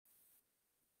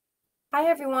Hi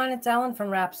everyone, it's Ellen from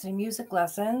Rhapsody Music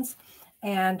Lessons,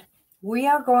 and we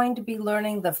are going to be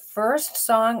learning the first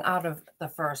song out of the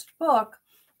first book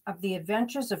of The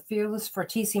Adventures of Fearless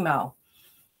Fortissimo.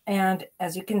 And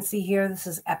as you can see here, this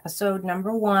is episode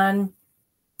number 1,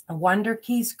 Wonder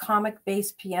Keys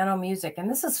comic-based piano music. And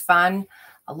this is fun.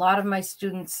 A lot of my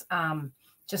students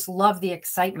just love the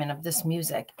excitement of this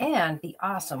music and the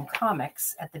awesome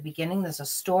comics. At the beginning, there's a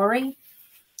story,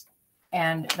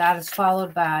 and that is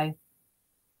followed by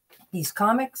these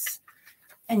comics,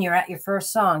 and you're at your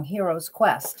first song, Hero's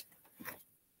Quest.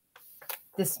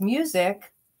 This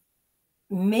music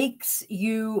makes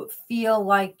you feel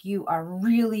like you are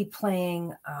really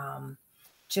playing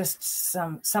just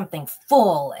something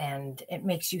full, and it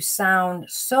makes you sound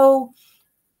so,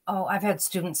 I've had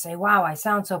students say, wow, I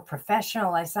sound so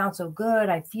professional. I sound so good.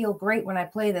 I feel great when I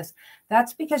play this.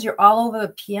 That's because you're all over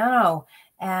the piano.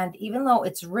 And even though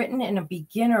it's written in a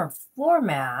beginner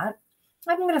format,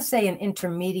 I'm going to say an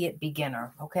intermediate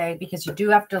beginner, okay? Because you do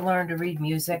have to learn to read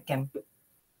music and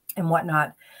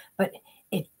whatnot. But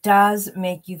it does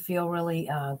make you feel really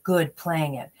good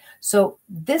playing it. So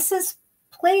this is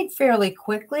played fairly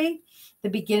quickly. The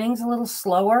beginning's a little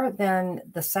slower than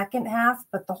the second half,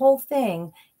 but the whole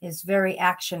thing is very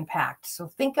action-packed. So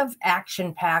think of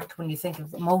action-packed when you think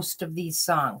of most of these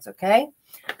songs, okay?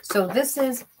 So this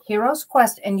is Hero's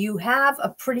Quest, and you have a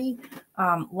pretty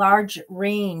large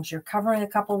range. You're covering a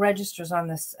couple registers on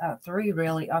this, 3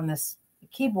 really, on this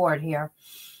keyboard here.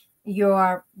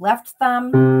 Your left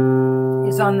thumb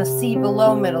is on the C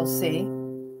below middle C.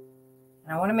 And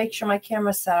I want to make sure my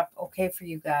camera's set up okay for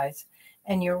you guys.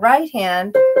 And your right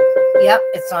hand, yep,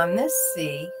 it's on this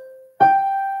C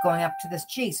going up to this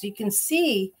G. So you can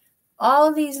see all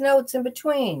of these notes in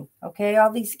between, okay?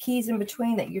 All these keys in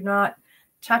between that you're not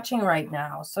touching right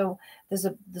now. So there's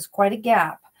quite a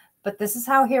gap. But this is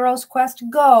how Hero's Quest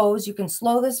goes. You can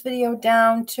slow this video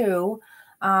down too.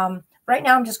 Right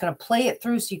now I'm just going to play it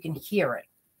through so you can hear it.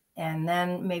 And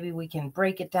then maybe we can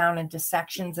break it down into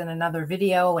sections in another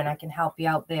video, and I can help you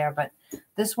out there. But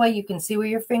this way you can see where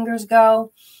your fingers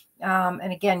go.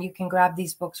 And again, you can grab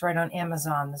these books right on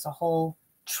Amazon. There's a whole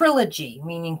trilogy,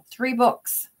 meaning 3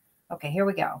 books. Okay, here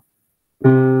we go.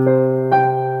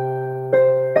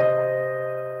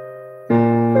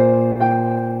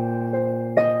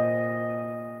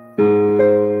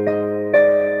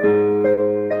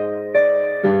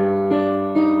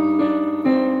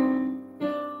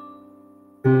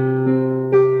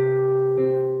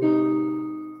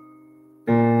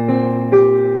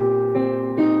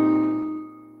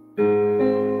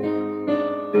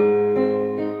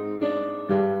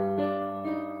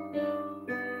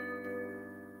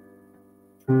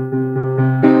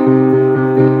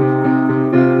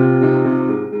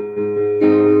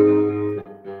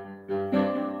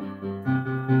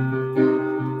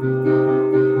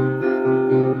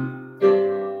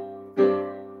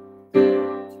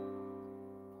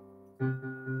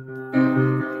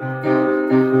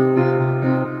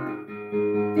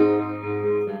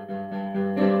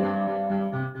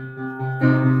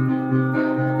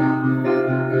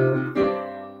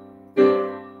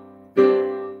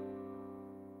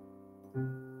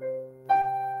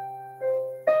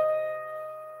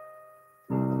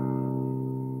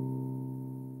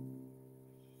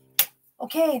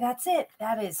 Okay, that's it.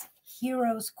 That is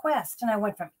Hero's Quest. And I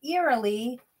went from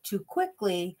eerily to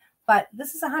quickly, but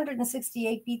this is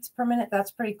 168 beats per minute.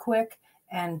 That's pretty quick.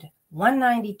 And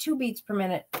 192 beats per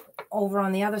minute over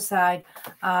on the other side.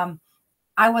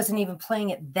 I wasn't even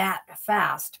playing it that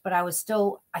fast, but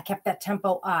I kept that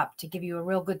tempo up to give you a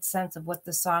real good sense of what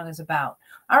the song is about.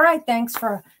 All right, thanks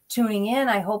for tuning in.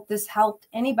 I hope this helped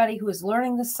anybody who is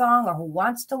learning this song or who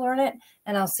wants to learn it,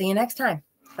 and I'll see you next time.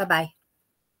 Bye-bye.